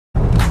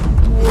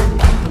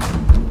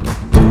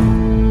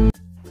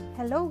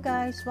Hello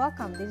guys,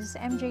 welcome. This is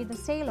MJ the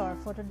Sailor.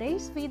 For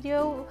today's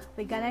video,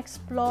 we're gonna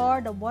explore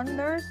the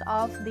wonders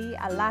of the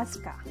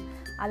Alaska.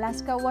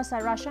 Alaska was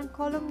a Russian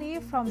colony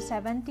from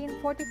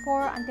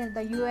 1744 until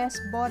the US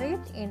bought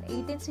it in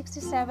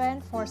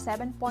 1867 for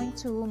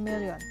 $7.2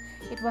 million.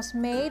 It was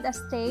made a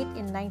state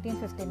in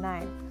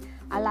 1959.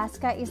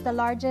 Alaska is the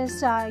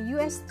largest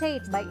US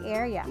state by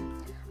area.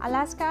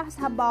 Alaska has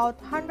about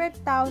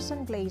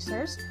 100,000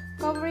 glaciers,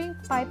 covering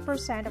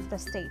 5% of the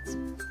states.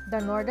 The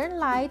Northern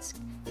Lights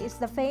is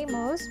the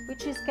famous,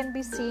 which can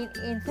be seen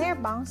in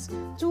Fairbanks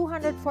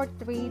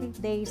 243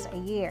 days a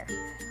year.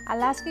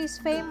 Alaska is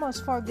famous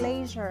for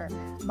glacier,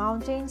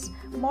 mountains,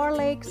 more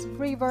lakes,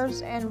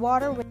 rivers, and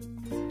waterways.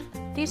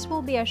 This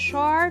will be a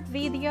short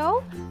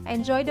video.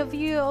 Enjoy the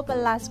view of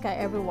Alaska,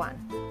 everyone.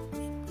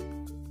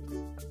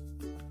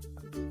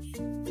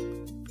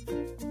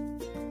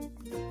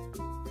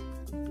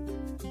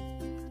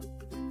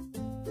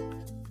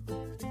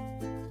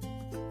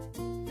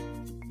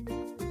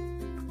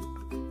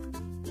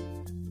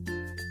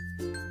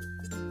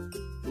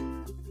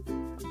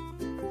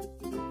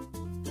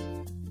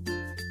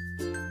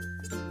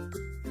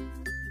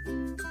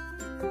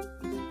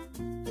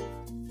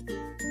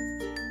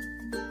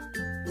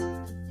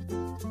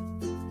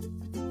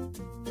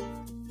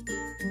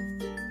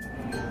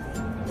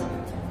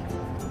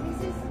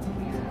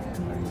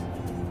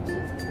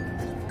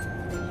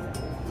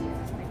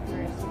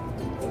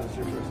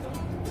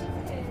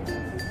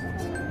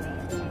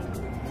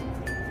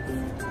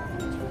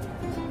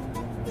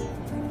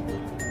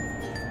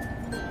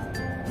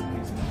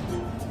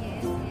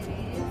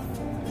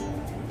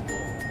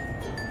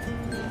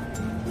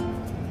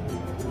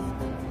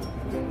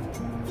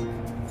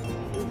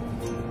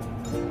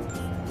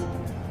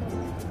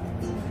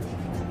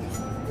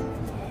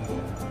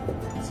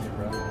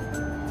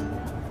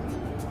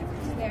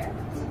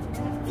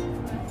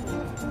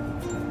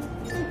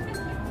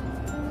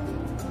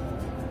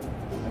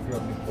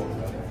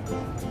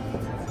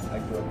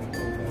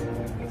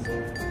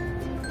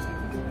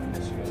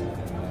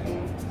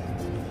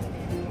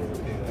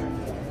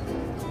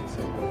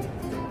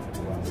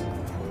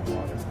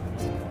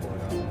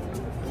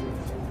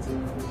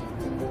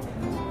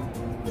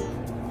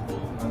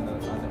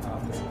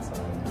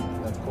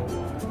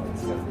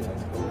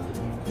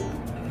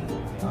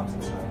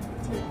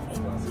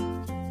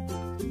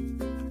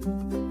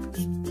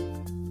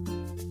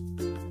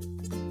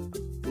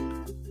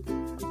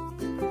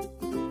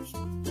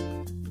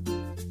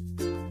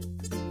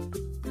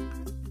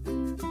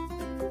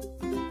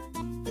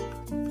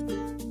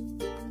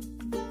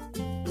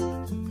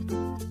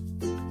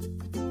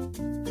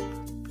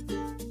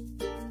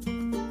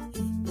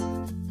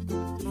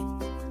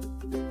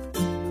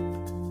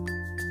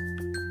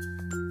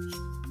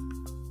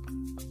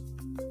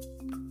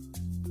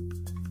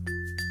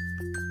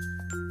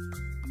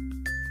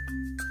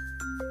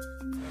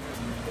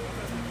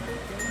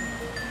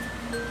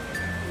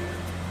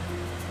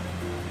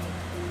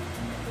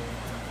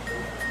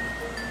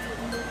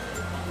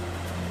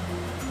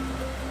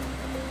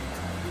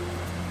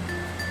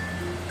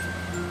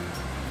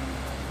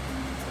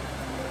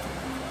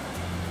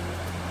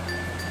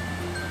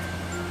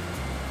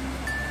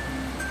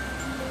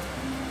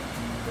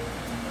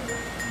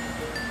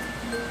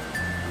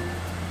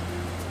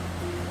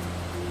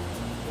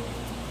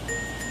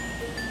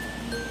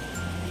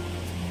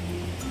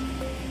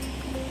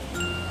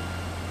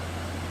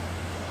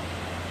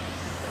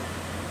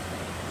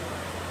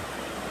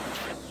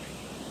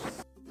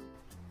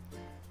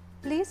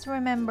 Please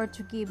remember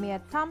to give me a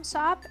thumbs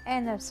up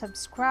and a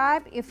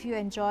subscribe if you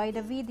enjoy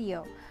the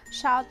video.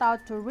 Shout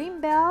out to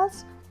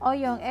Rimbells,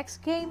 Oyong X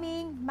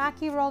Gaming,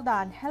 Maki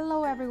Roldan.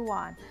 Hello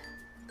everyone.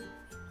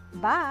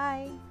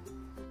 Bye.